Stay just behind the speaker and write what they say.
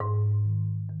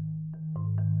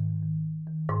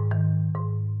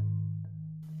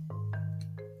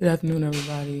Good afternoon,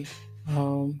 everybody.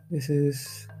 This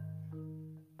is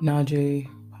Najee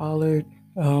Pollard.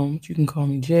 You can call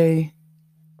me Jay.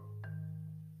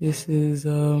 This is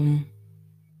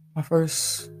my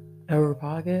first ever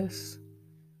podcast.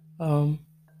 Um,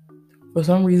 for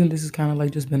some reason, this has kind of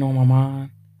like just been on my mind,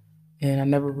 and I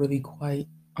never really quite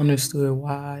understood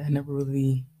why. I never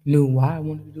really knew why I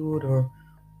wanted to do it or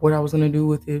what I was gonna do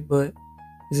with it. But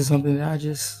this is something that I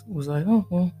just was like, oh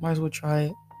well, might as well try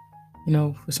it.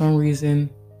 For some reason,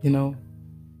 you know,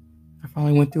 I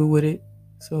finally went through with it.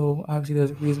 So obviously there's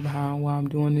a reason behind why I'm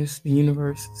doing this. The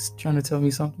universe is trying to tell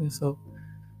me something. So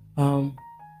um,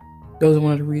 those are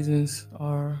one of the reasons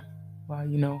are why,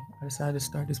 I decided to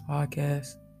start this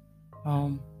podcast.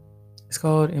 Um, it's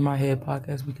called In My Head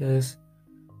Podcast because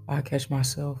I catch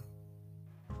myself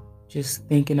just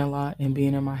thinking a lot and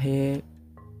being in my head,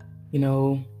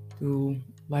 through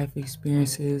life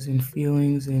experiences and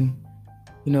feelings and,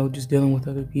 just dealing with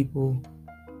other people.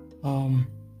 Um,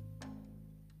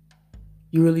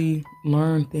 you really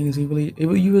learn things. You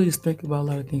really just think about a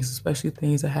lot of things, especially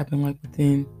things that happen like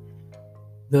within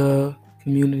the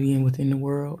community and within the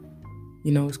world.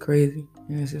 It's crazy,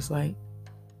 and it's just like,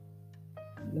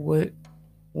 what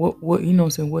what I'm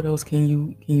saying. What else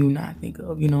can you not think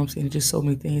of? I'm saying. There's just so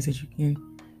many things that you can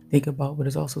think about, but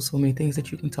there's also so many things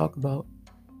that you can talk about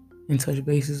and touch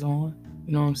bases on.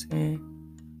 You know what I'm saying?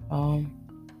 Um,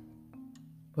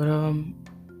 but I'm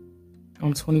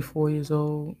 24 years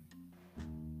old.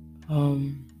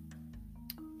 Um,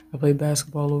 I play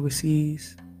basketball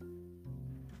overseas.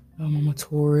 I'm a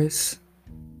tourist,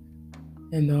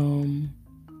 and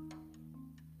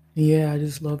yeah, I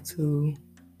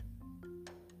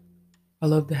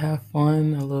love to have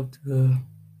fun. I love to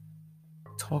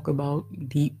talk about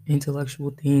deep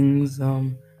intellectual things.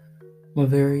 I'm a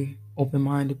very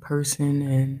open-minded person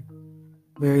and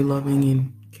very loving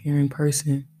and caring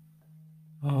person.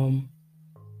 Um,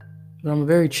 but I'm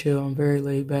very chill. I'm very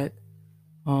laid back.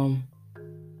 Um,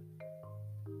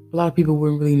 a lot of people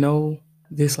wouldn't really know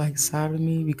this like side of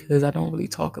me because I don't really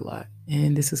talk a lot,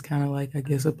 and this is kind of like, I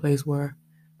guess, a place where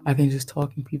I can just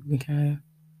talk and people can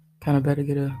kind of better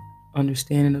get a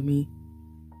understanding of me.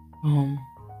 Um,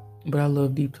 but I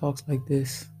love deep talks like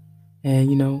this.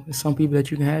 And there's some people that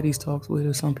you can have these talks with,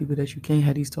 or some people that you can't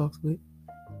have these talks with.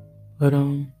 But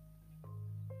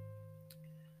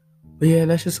but yeah,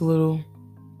 that's just a little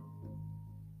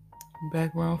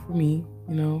background for me.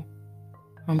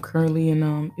 I'm currently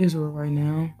in Israel right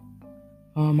now.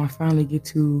 I finally get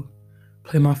to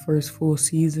play my first full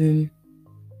season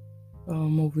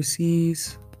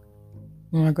overseas.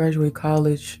 When I graduated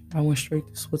college, I went straight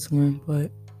to Switzerland,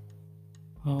 but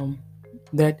um,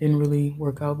 that didn't really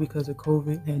work out because of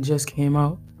COVID. It just came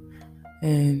out,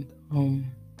 and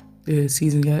the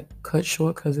season got cut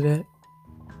short because of that.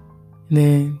 And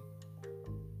then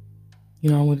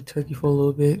I went to Turkey for a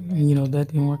little bit, and that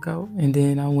didn't work out. And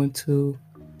then I went to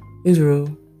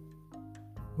Israel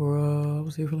for I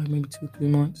was there for like maybe 2-3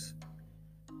 months,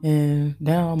 and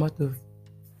now I'm about to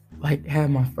like have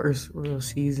my first real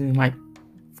season, like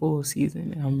full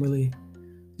season, and I'm really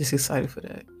just excited for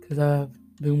that because I've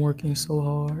been working so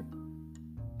hard,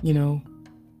 you know,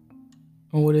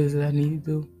 on what it is that I need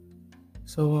to do.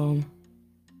 So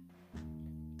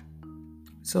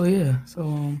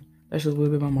that's just a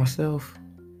little bit about myself.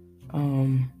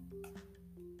 Um,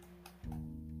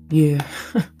 yeah.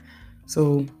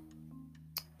 So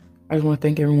I just want to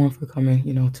thank everyone for coming,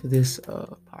 to this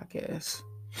podcast.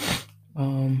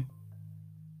 Um,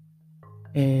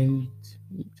 and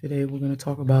today we're going to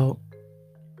talk about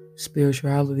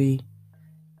spirituality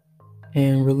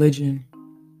and religion.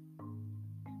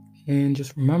 And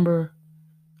just remember,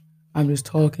 I'm just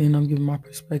talking, I'm giving my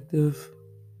perspective.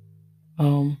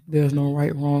 There's no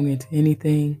right, wrong into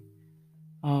anything.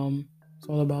 It's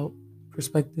all about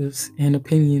perspectives and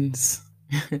opinions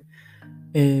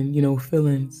and,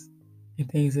 feelings and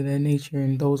things of that nature.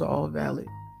 And those are all valid.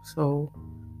 So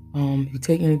if you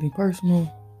take anything personal,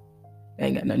 that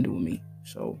ain't got nothing to do with me.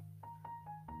 So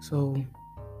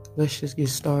let's just get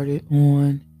started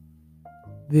on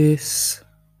this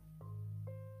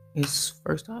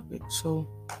first topic. So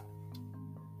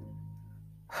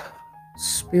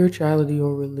spirituality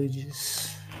or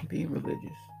being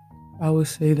religious. I would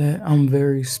say that I'm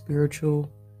very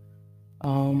spiritual.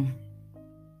 I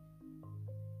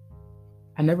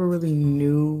never really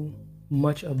knew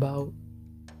much about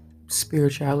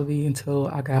spirituality until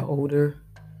I got older.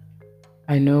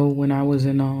 I know when I was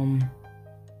in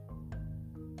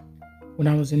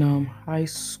high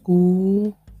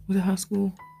school. Was it high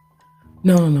school?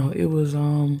 No. It was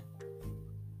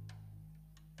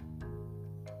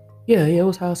Yeah, it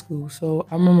was high school. So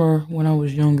I remember when I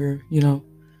was younger,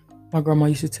 my grandma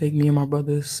used to take me and my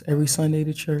brothers every Sunday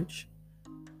to church.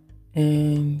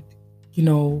 And,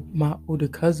 my older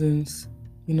cousins,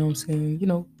 what I'm saying,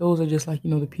 those are just like,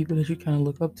 the people that you kind of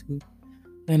look up to.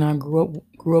 And I grew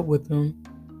up with them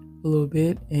a little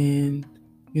bit, and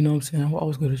what I'm saying, I would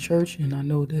always go to church, and I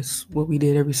know that's what we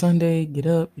did every Sunday. Get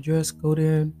up, get dressed, go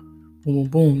there, boom, boom,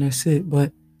 boom, that's it.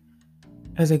 But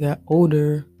as I got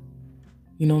older,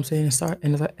 what I'm saying,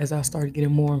 as I started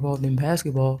getting more involved in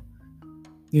basketball,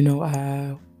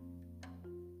 I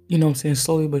what I'm saying,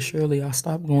 slowly but surely I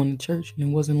stopped going to church, and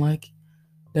it wasn't like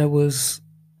that was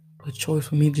a choice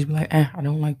for me to just be like, I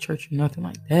don't like church or nothing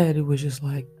like that. It was just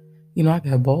like, I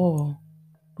got ball,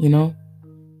 you know?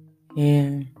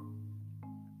 And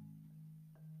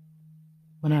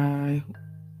when I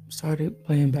started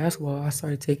playing basketball, I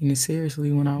started taking it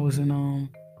seriously when I was in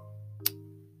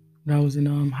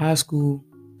high school.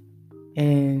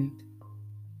 And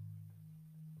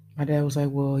my dad was like,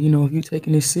 well, if you're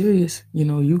taking this serious,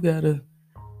 you gotta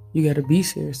be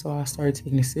serious. So I started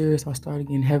taking it serious. I started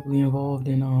getting heavily involved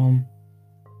in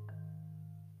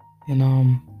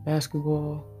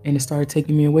basketball, and it started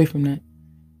taking me away from that.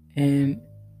 And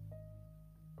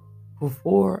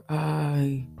before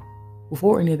I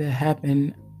before any of that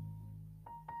happened,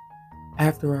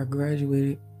 after I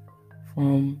graduated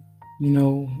from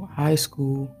high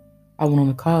school, I went on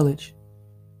to college.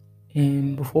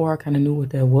 And before I kind of knew what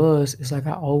that was, it's like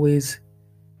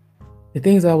the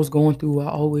things I was going through, I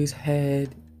always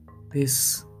had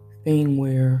this thing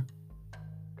where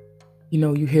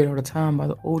you hear it all the time by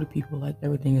the older people, like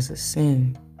everything is a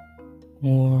sin,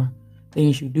 or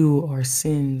things you do are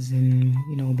sins, and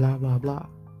blah blah blah,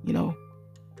 you know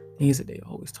things that they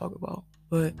always talk about.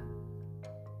 But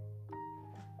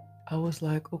I was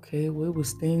like, okay, well, it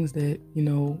was things that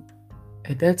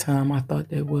at that time I thought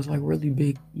that was like really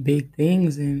big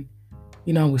things, and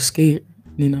I was scared,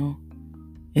 you know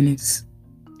and it's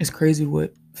crazy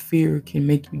what fear can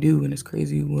make you do, and it's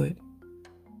crazy what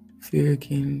fear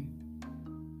can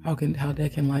how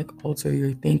that can like alter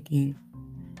your thinking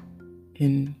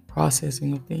and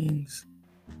processing of things.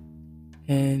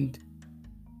 And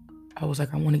I was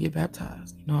like, I want to get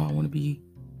baptized, I want to be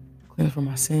cleansed from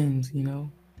my sins, and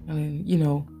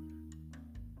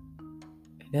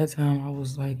at that time I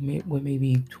was like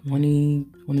maybe 20,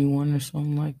 21 or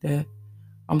something like that.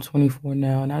 I'm 24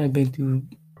 now, and I've been through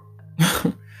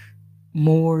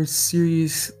more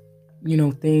serious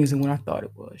things than what I thought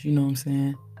it was, you know what I'm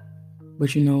saying?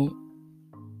 But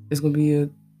it's gonna be a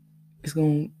it's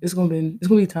gonna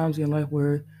be times in your life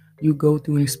where you go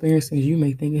through and experience things you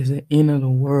may think is the end of the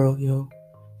world, yo.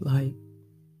 Like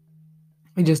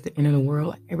it's just the end of the world.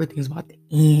 Like everything's about to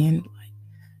end. Like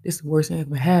this is the worst thing that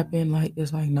could happen. Like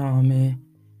it's like, nah, man,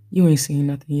 you ain't seen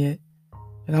nothing yet.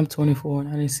 Like I'm 24 and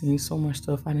I didn't see so much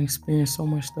stuff. I didn't experience so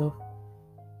much stuff.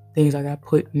 Things I got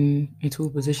put into a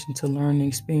position to learn and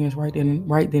experience right then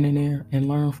and there, and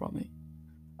learn from it.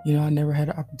 I never had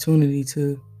an opportunity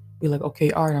to be like,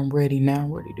 okay, all right, I'm ready now.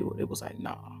 I'm ready to do it. It was like,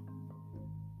 nah.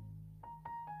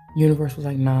 Universe was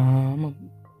like, nah.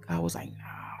 God was like, nah.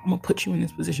 I'm gonna put you in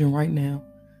this position right now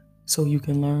so you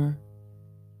can learn.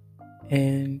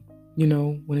 And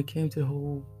when it came to the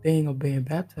whole thing of being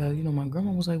baptized, my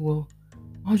grandma was like, well,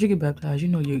 why don't you get baptized?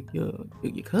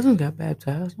 Your cousin got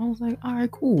baptized. And I was like, all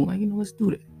right, cool. Like, let's do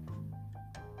that.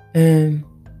 And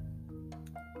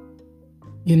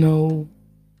you know,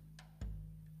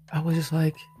 I was just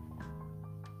like,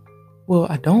 well,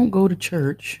 I don't go to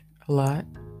church a lot.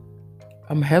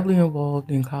 I'm heavily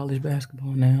involved in college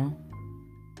basketball now.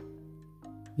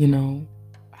 You know,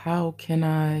 how can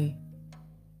I?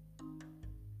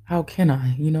 How can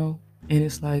I? And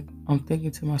it's like I'm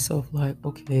thinking to myself, like,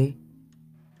 okay,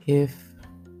 if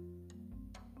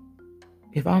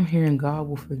if I'm hearing God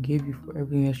will forgive you for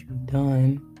everything that you've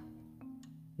done,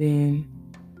 then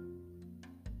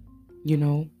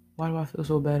why do I feel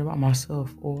so bad about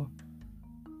myself, or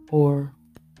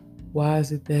why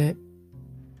is it that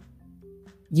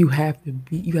you have to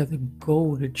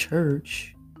go to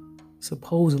church?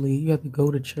 Supposedly, you have to go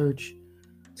to church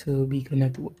to be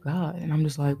connected with God. And I'm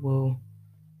just like, well,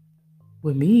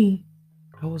 with me,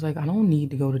 I was like, I don't need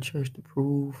to go to church to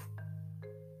prove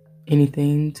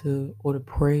anything or to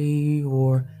pray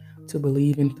or to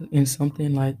believe in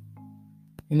something like.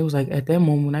 And it was like at that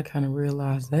moment I kind of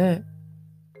realized that,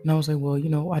 and I was like, well,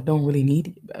 I don't really need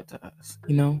to get baptized,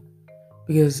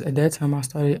 because at that time I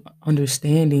started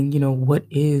understanding, who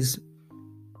is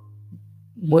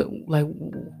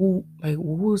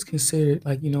considered,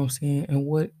 like, what I'm saying, and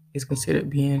what is considered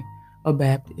being a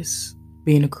Baptist,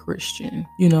 being a Christian,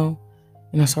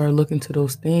 And I started looking to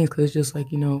those things because it's just like,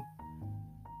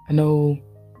 I know,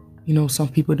 some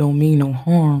people don't mean no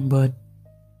harm, but,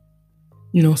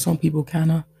 some people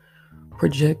kind of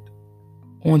project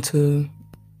onto,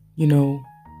 you know,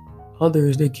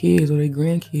 others, their kids or their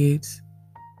grandkids,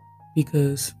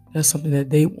 because that's something that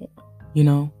they want, you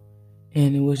know?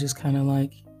 And it was just kind of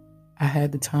like I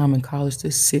had the time in college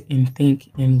to sit and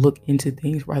think and look into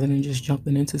things rather than just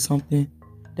jumping into something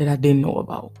that I didn't know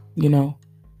about,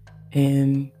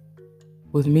 And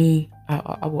with me,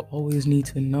 I will always need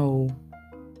to know,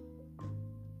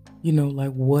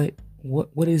 like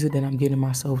what is it that I'm getting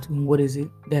myself to, and what is it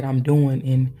that I'm doing,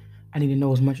 and I need to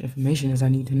know as much information as I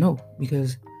need to know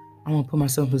because I want to put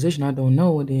myself in a position I don't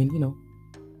know, and then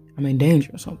I'm in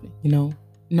danger or something.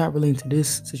 Not relating to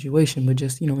this situation, but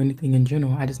just anything in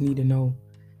general. I just need to know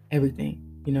everything,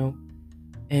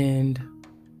 and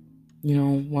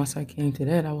once I came to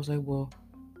that, I was like, well,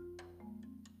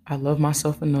 I love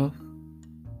myself enough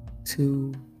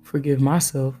to forgive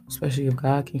myself, especially if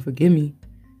God can forgive me.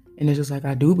 And it's just like,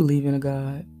 I do believe in a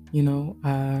God,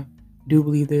 I do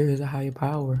believe there is a higher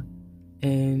power,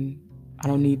 and I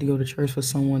don't need to go to church for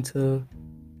someone to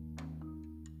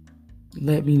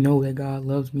let me know that God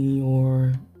loves me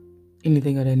or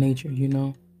anything of that nature,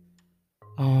 and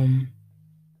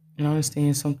I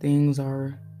understand some things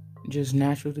are just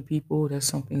natural to people. There's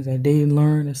some things that they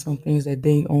learn, there's some things that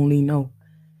they only know.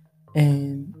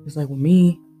 And it's like with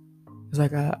me, it's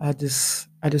like I just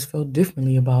felt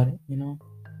differently about it,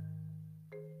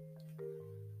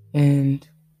 And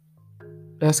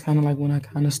that's kind of like when I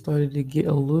kind of started to get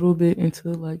a little bit into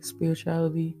like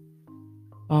spirituality.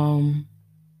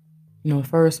 At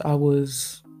first I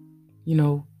was,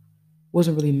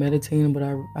 wasn't really meditating, but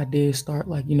I did start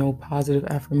like, positive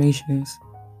affirmations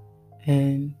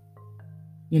and,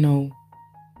 you know,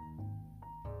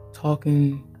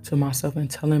 talking to myself and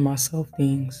telling myself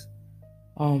things.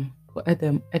 But at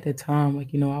that time,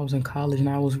 like, I was in college and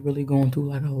I was really going through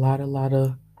like a lot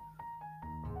of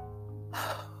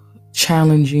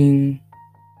challenging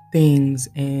things,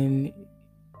 and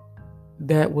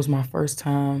that was my first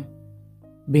time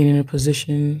being in a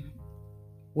position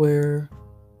where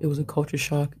it was a culture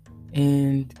shock,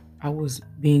 and I was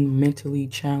being mentally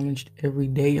challenged every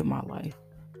day of my life,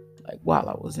 like while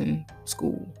I was in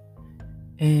school.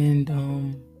 And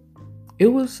it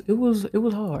was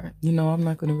hard. I'm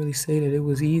not gonna really say that it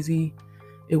was easy.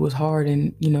 It was hard,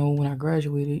 and when I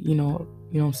graduated, what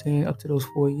I'm saying, up to those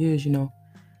 4 years,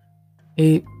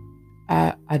 it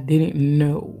I didn't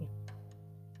know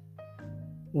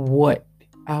what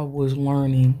I was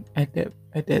learning at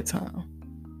that time,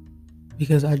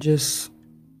 because I just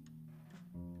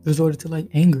resorted to like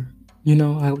anger.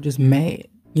 I was just mad.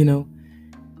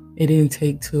 It didn't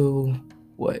take till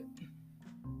what,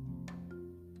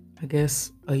 I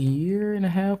guess a year and a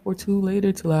half or two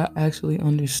later till I actually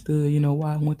understood,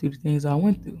 why I went through the things I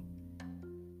went through.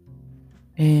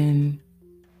 And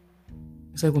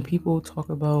it's like when people talk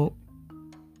about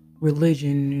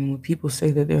religion and when people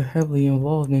say that they're heavily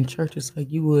involved in church, it's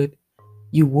like you would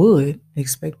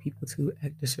expect people to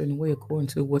act a certain way according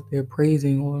to what they're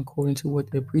praising or according to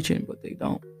what they're preaching, but they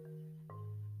don't.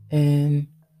 And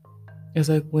it's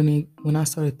like when I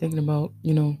started thinking about,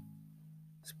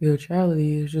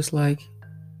 spirituality, it's just like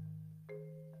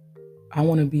I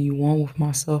want to be one with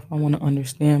myself. I want to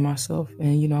understand myself,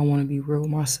 and I want to be real with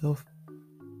myself,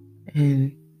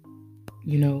 and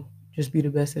just be the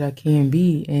best that I can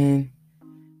be. And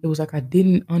it was like I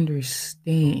didn't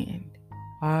understand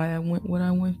why I went what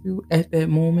I went through at that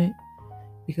moment,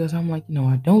 because I'm like,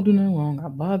 I don't do nothing wrong.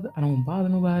 I don't bother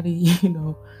nobody.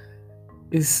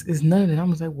 It's none of that.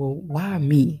 I'm just like, well, why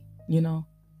me?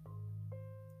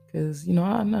 Because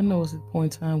I know it's a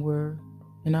point in time where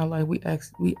in our life we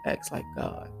ask like,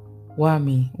 God, why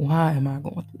me? Why am I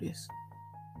going through this?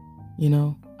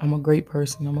 I'm a great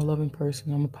person. I'm a loving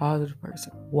person. I'm a positive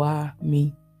person. Why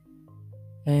me?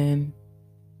 And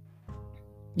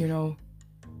I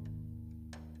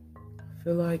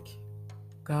feel like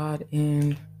God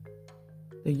and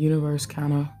the universe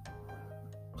kind of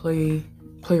play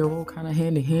a role kind of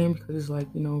hand in hand, because it's like,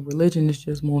 religion is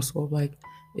just more so of like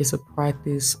it's a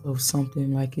practice of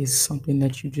something, like it's something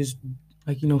that you just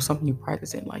like, something you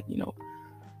practice in, like,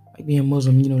 like being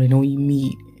Muslim, they don't eat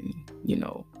meat. And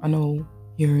I know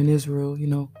here in Israel,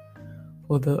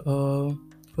 for the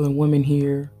women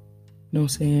here, what I'm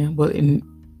saying, but in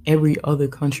every other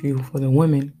country for the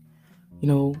women,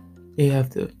 they have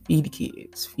to feed the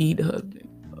kids, feed the husband,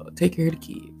 take care of the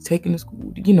kids, take them to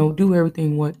school, do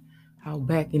everything how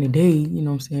back in the day,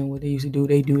 what I'm saying, what they used to do,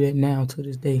 they do that now to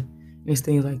this day. And it's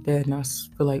things like that. And I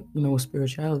feel like, with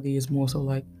spirituality, it's more so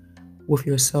like with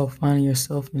yourself, finding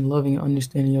yourself and loving and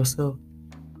understanding yourself.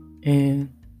 And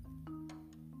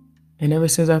ever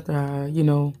since after I,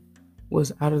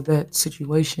 was out of that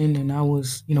situation and I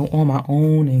was, on my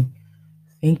own and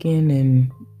thinking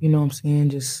and, what I'm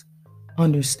saying, just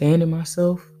understanding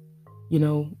myself, you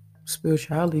know,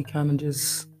 spirituality kind of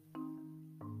just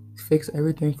fixed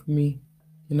everything for me,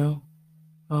 you know,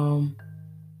 um,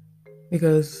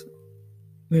 because,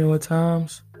 at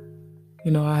times,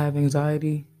 I have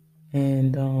anxiety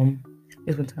and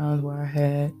there's been times where I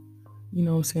had,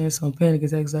 some panic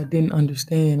attacks I didn't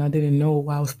understand. I didn't know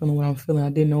why I was feeling what I'm feeling. I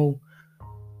didn't know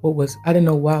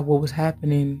why what was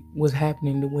happening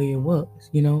the way it was,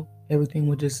 everything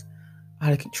was just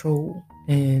out of control.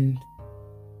 And,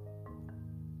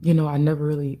 I never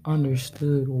really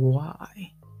understood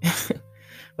why.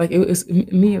 Like it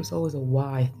was always a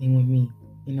why thing with me,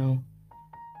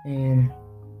 and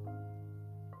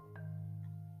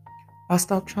I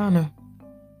stopped trying to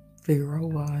figure out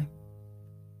why,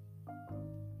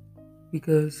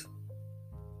 because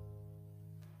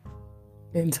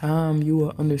in time you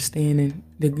will understand, and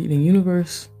the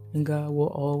universe and God will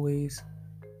always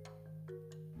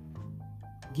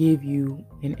give you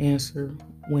an answer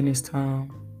when it's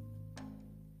time.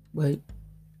 But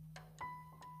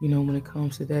when it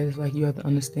comes to that, it's like you have to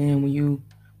understand when you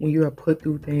are put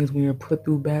through things, when you're put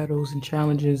through battles and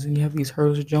challenges and you have these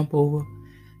hurdles to jump over,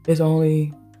 it's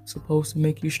only supposed to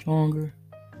make you stronger,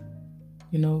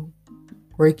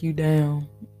 break you down,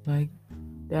 like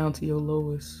down to your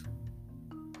lowest.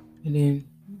 And then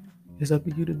it's up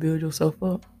to you to build yourself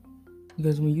up.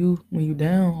 Because when you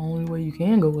down, only way you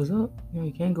can go is up.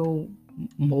 You can't go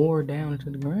more down into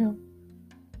the ground.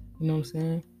 You know what I'm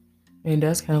saying? And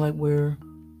that's kind of like where,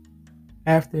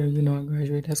 after, I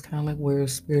graduated, that's kind of like where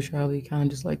spirituality kind of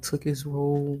just like took its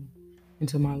role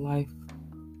into my life.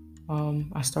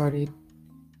 I started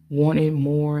wanting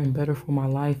more and better for my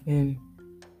life, and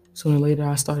sooner or later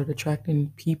I started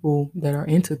attracting people that are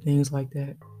into things like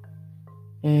that.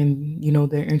 And,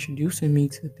 they're introducing me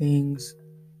to things,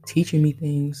 teaching me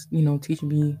things, teaching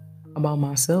me about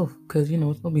myself. Because, it's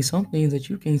going to be some things that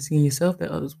you can't see in yourself that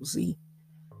others will see.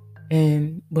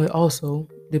 But also,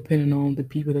 depending on the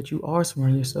people that you are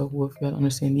surrounding yourself with, you got to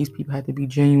understand these people have to be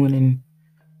genuine and,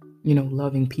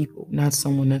 loving people, not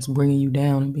someone that's bringing you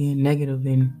down and being negative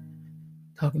and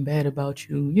talking bad about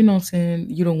you. You know what I'm saying?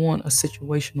 You don't want a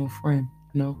situational friend,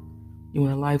 you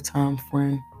want a lifetime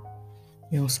friend,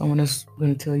 someone that's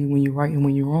going to tell you when you're right and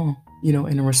when you're wrong, in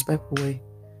a respectful way,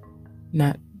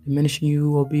 not diminishing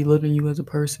you or belittling you as a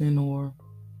person or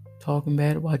talking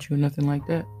bad about you or nothing like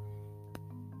that.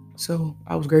 So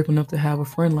I was grateful enough to have a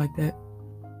friend like that,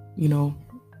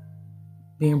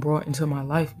 being brought into my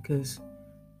life, because,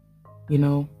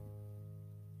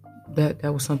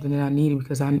 that was something that I needed,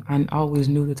 because I always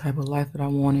knew the type of life that I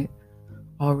wanted.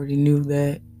 I already knew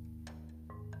that,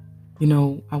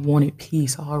 I wanted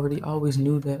peace. I always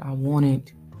knew that I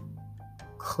wanted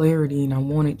clarity, and I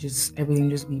wanted just everything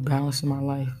just be balanced in my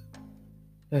life.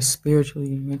 That's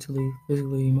spiritually, mentally,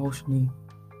 physically, emotionally,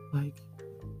 like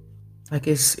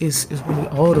it's really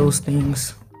all those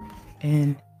things.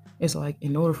 And it's like,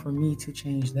 in order for me to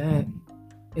change that,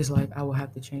 it's like I will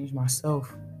have to change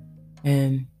myself.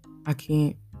 And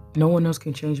no one else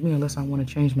can change me unless I want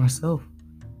to change myself.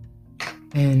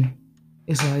 And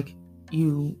it's like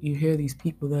you hear these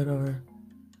people that are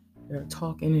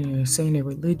talking and they're saying they're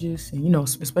religious, and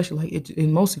especially like it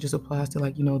mostly just applies to,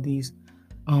 like, these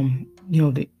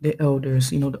the elders,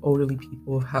 the elderly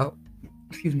people, of how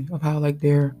like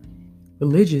they're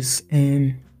religious.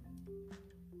 And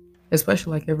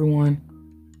especially like everyone,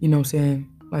 I'm saying,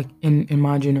 like in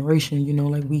my generation,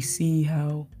 like we see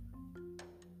how,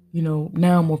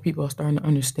 now more people are starting to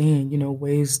understand,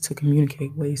 ways to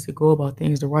communicate, ways to go about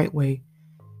things the right way.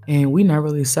 And we're not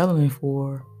really settling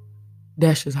for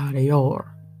that's just how they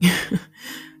are.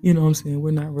 You know what I'm saying?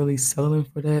 We're not really settling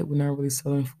for that. We're not really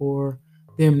settling for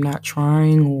them not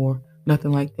trying or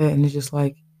nothing like that. And it's just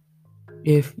like,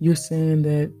 if you're saying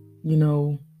that,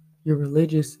 you're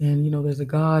religious and, there's a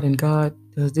God and God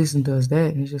does this and does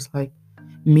that. And it's just like,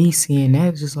 me seeing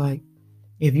that, it's just like,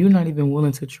 if you're not even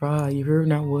willing to try, if you're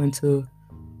not willing to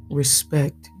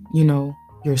respect,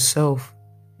 yourself,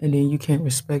 and then you can't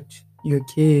respect your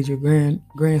kids, your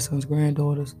grandsons,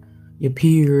 granddaughters, your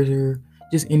peers, or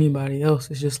just anybody else,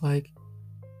 it's just like,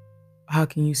 how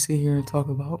can you sit here and talk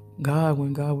about God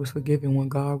when God was forgiving, when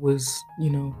God was,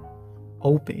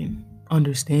 open,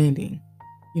 understanding,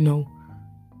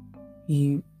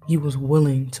 he was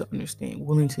willing to understand,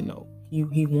 willing to know.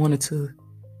 He wanted to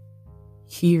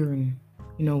hear and,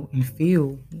 and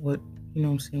feel what,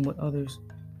 what others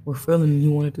were feeling, and he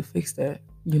wanted to fix that,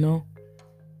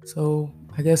 So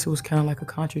I guess it was kind of like a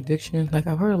contradiction. Like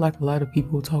I've heard like a lot of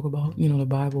people talk about, the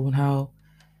Bible and how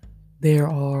there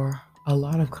are a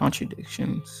lot of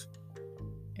contradictions.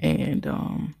 And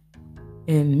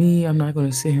me, I'm not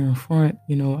gonna sit here in front,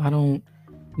 I don't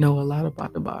know a lot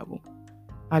about the Bible.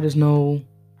 I just know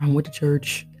I went to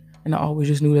church and I always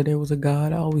just knew that there was a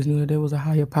God. I always knew that there was a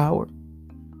higher power.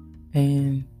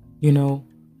 And, you know,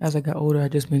 as I got older, I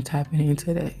just been tapping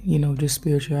into that, just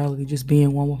spirituality, just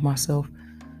being one with myself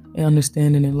and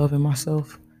understanding and loving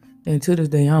myself. And to this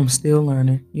day, I'm still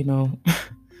learning.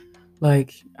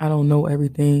 Like, I don't know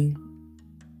everything.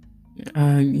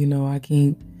 I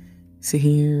can't sit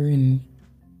here and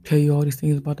tell you all these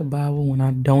things about the Bible when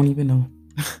I don't even know.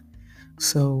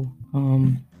 So,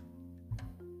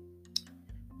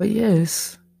 but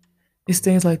yes, it's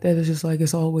things like that. It's just like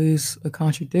it's always a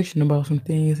contradiction about some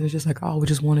things. It's just like I always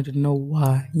just wanted to know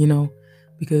why,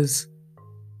 because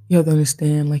you have to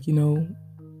understand, like,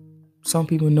 some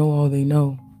people know all they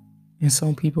know, and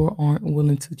some people aren't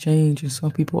willing to change, and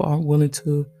some people aren't willing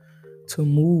to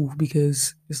move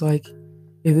because it's like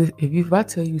if I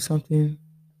tell you something,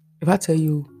 if I tell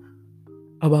you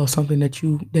about something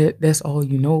that's all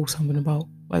you know something about,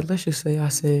 like let's just say I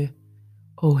said,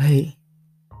 oh hey,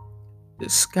 the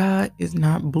sky is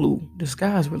not blue, the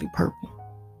sky is really purple.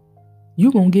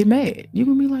 You gonna get mad. You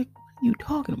gonna be like, what are you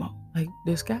talking about? Like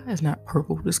the sky is not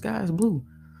purple, the sky is blue.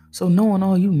 So knowing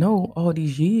all you know all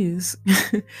these years,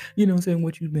 what I'm saying,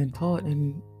 what you've been taught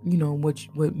and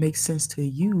what makes sense to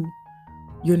you,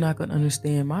 you're not gonna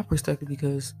understand my perspective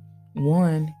because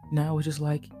one, now it's just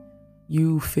like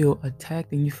you feel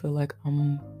attacked and you feel like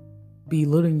I'm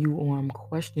belittling you or I'm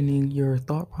questioning your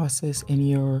thought process and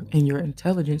your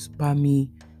intelligence by me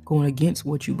going against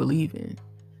what you believe in.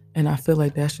 And I feel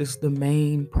like that's just the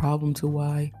main problem to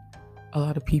why a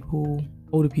lot of people,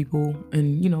 older people,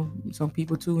 and some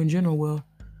people too in general,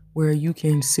 where you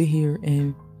can sit here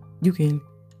and you can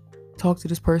talk to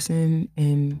this person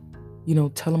and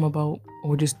tell them about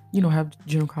or just have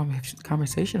general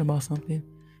conversation about something,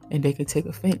 and they can take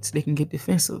offense, they can get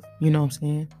defensive. You know what I'm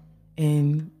saying?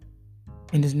 And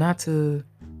it's not to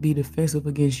be defensive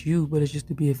against you, but it's just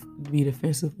to be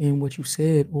defensive in what you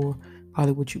said or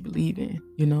probably what you believe in.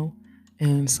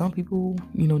 And some people,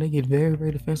 they get very,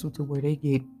 very defensive to where they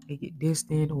get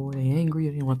distant or they angry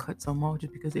or they want to cut something off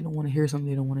just because they don't want to hear something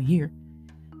they don't want to hear.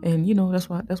 And that's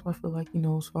why I feel like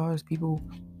as far as people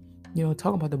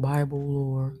talk about the Bible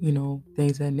or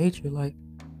things of that nature, like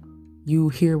you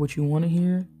hear what you want to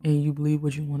hear and you believe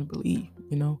what you want to believe.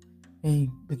 And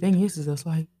the thing is that's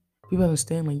like people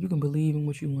understand like you can believe in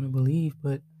what you want to believe,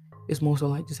 but it's more so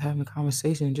like just having a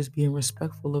conversation and just being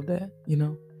respectful of that.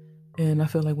 And I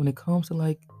feel like when it comes to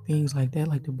like things like that,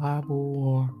 like the Bible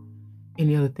or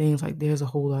any other things, like there's a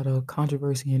whole lot of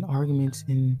controversy and arguments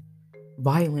and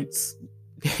violence,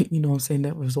 what I'm saying,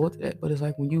 that result to that. But it's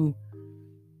like when you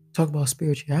talk about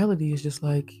spirituality, it's just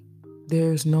like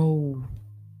there's no,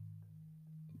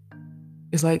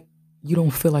 it's like you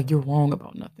don't feel like you're wrong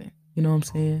about nothing. You know what I'm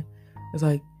saying? It's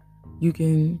like you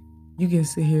can you can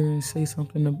sit here and say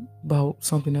something about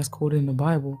something that's quoted in the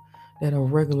Bible that a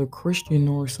regular Christian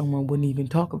or someone wouldn't even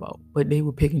talk about, but they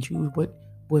would pick and choose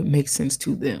what makes sense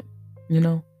to them. You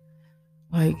know,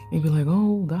 like they'd be like,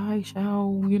 "Oh, thy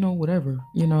shall," whatever.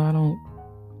 I don't,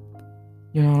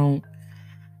 I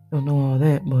don't know all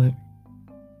that, but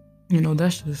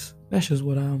that's just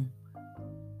what I'm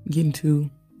getting to.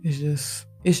 It's just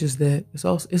that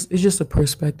it's just a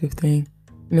perspective thing,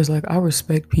 and it's like I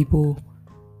respect people,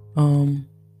 um,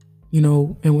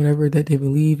 and whatever that they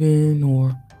believe in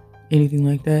or anything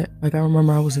like that. Like I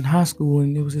remember I was in high school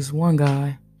and there was this one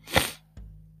guy.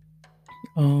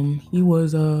 He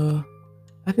was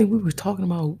I think we were talking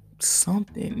about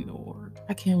something or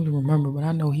I can't really remember, but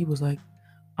I know he was like,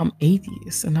 I'm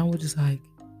atheist, and I was just like,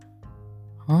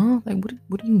 huh? Like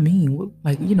what do you mean? What,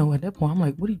 like, at that point I'm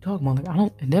like, what are you talking about? Like I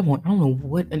don't at that point I don't know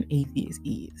what an atheist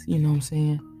is, you know what I'm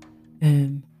saying?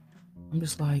 And I'm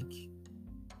just like,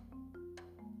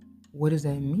 what does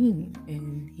that mean?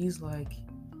 And he's like,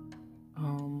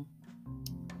 um,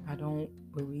 I don't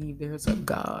believe there's a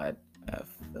God. I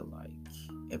feel like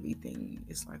everything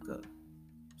is like a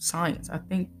science. I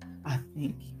think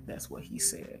that's what he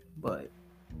said. But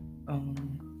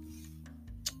um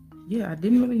yeah, I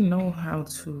didn't really know how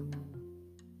to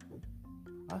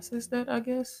process that, I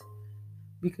guess.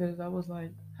 Because I was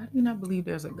like, how do you not believe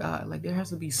there's a God? Like there has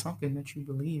to be something that you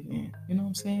believe in. You know what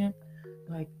I'm saying?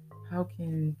 Like how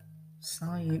can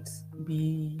science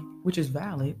be, which is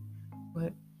valid,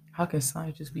 but how can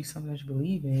science just be something that you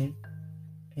believe in?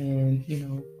 And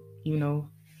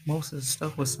most of the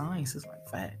stuff with science is like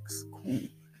facts, cool.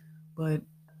 But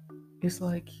it's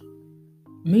like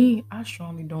me, I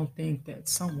strongly don't think that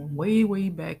someone way, way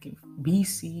back in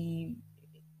BC,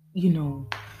 you know,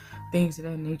 things of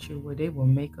that nature where they will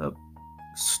make up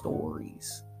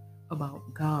stories about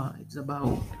gods,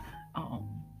 about um,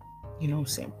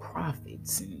 saying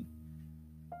prophets and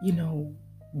you know,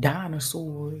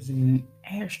 dinosaurs and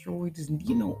asteroids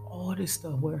and all this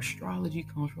stuff where astrology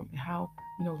comes from and how,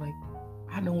 like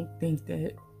I don't think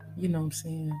that, what I'm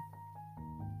saying,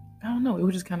 I don't know, it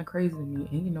was just kind of crazy to me.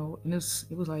 And and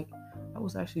it was like I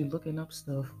was actually looking up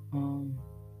stuff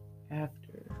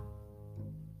after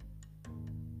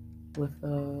with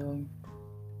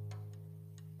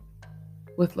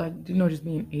like just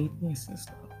being atheist and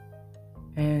stuff.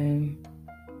 And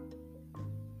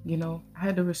I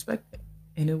had to respect it.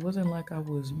 And it wasn't like I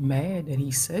was mad that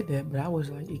he said that, but I was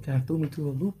like, it kind of threw me through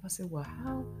a loop. I said, well,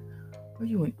 how are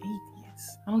you an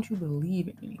atheist? How don't you believe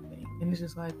in anything? And it's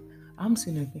just like, I'm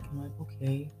sitting there thinking like,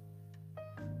 okay,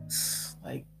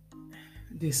 like,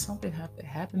 did something have to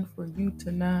happen for you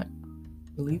to not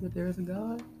believe that there is a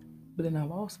God? But then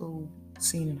I've also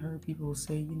seen and heard people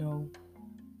say,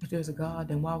 if there's a God,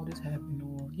 then why would this happen?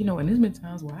 Or, and there's been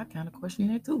times where I kind of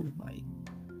question that too.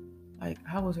 Like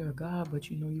how is there a God, but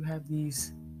you have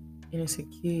these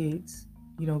innocent kids,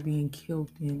 being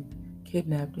killed and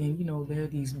kidnapped, and there are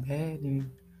these bad and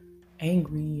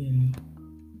angry and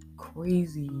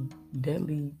crazy,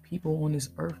 deadly people on this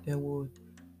earth that will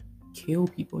kill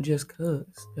people just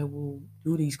cause, that will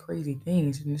do these crazy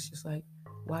things, and it's just like,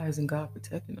 why isn't God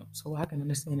protecting them? So I can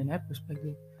understand in that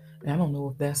perspective, and I don't know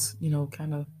if that's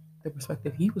kind of the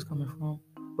perspective he was coming from,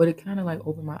 but it kind of like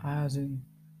opened my eyes, and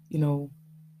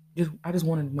I just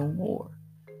wanted to know more.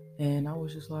 And I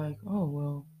was just like, oh,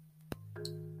 well,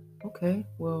 okay,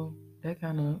 well, that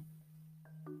kind of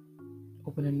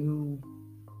opened a new,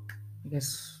 I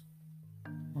guess,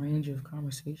 range of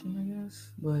conversation, I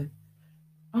guess. But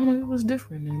I don't know, it was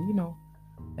different. And,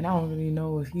 and I don't really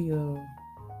know if he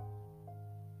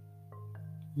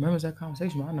remembers that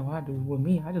conversation. But I know I do. With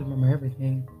me, I just remember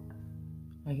everything.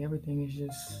 Like, everything is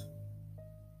just,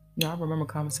 I remember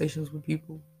conversations with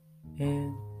people.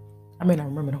 And I may not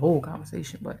remember the whole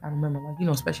conversation, but I remember, like,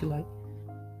 especially like,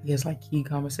 I guess like key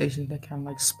conversations that kind of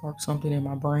like spark something in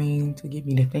my brain to get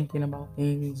me to thinking about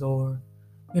things, or,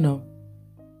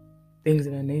 things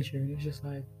of that nature. And it's just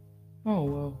like, oh,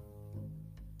 well,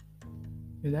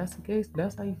 if that's the case,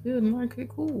 that's how you feel, then okay,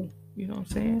 cool. You know what I'm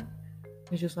saying?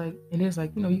 It's just like, and it's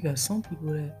like, you got some people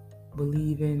that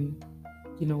believe in,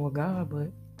 a God,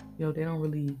 but, they don't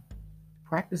really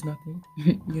practice nothing.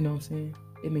 You know what I'm saying?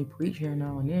 They may preach here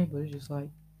now and then, but it's just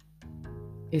like,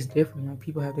 it's different. Like,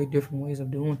 people have their different ways of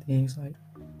doing things. Like,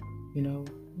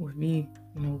 with me,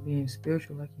 being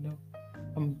spiritual, like,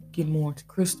 I'm getting more into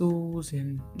crystals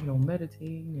and,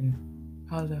 meditating and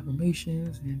positive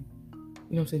affirmations and,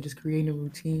 I'm saying, just creating a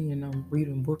routine, and I'm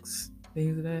reading books,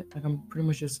 things of that. Like, I'm pretty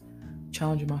much just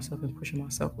challenging myself and pushing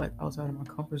myself like outside of my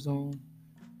comfort zone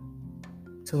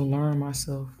to learn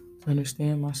myself, to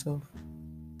understand myself.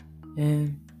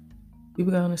 And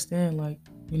people gotta understand, like,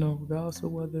 regardless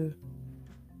of whether,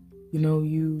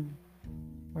 you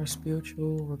are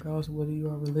spiritual, regardless of whether you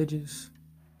are religious,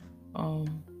 you know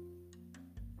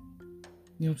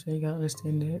what I'm saying? You gotta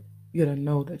understand that you gotta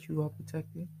know that you are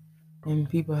protected. And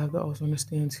people have to also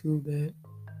understand too that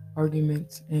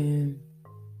arguments and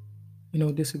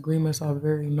disagreements are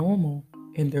very normal,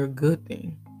 and they're a good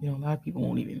thing. A lot of people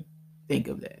won't even think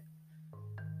of that.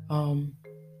 I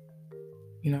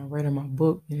read in my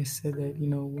book, and it said that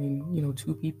when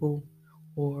two people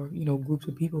or groups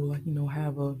of people like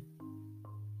have a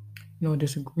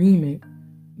disagreement,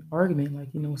 argument, like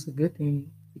it's a good thing,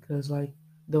 because like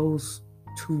those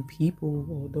two people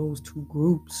or those two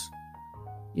groups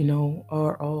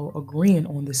are all agreeing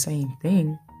on the same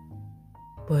thing,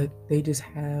 but they just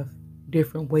have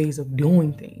different ways of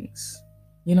doing things.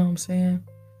 You know what I'm saying?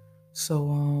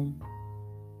 So,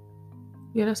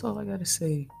 yeah, that's all I gotta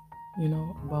say,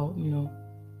 about,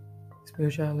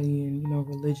 spirituality and,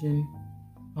 religion.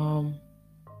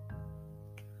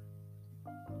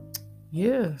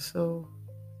 Yeah, so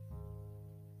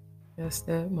that's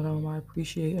that. But I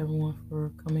appreciate everyone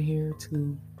for coming here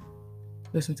to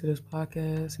listen to this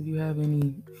podcast. If you have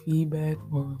any feedback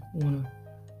or want to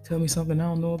tell me something I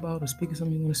don't know about, or speak of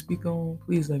something you want to speak on,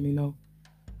 please let me know.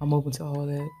 I'm open to all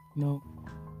that.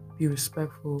 Be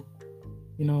respectful.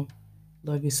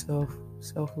 Love yourself.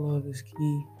 Self-love is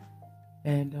key.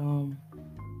 And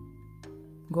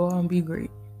go out and be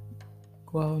great.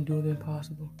 Go out and do the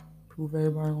impossible. Prove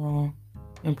everybody wrong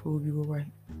and prove you were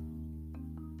right.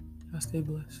 Y'all stay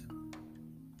blessed.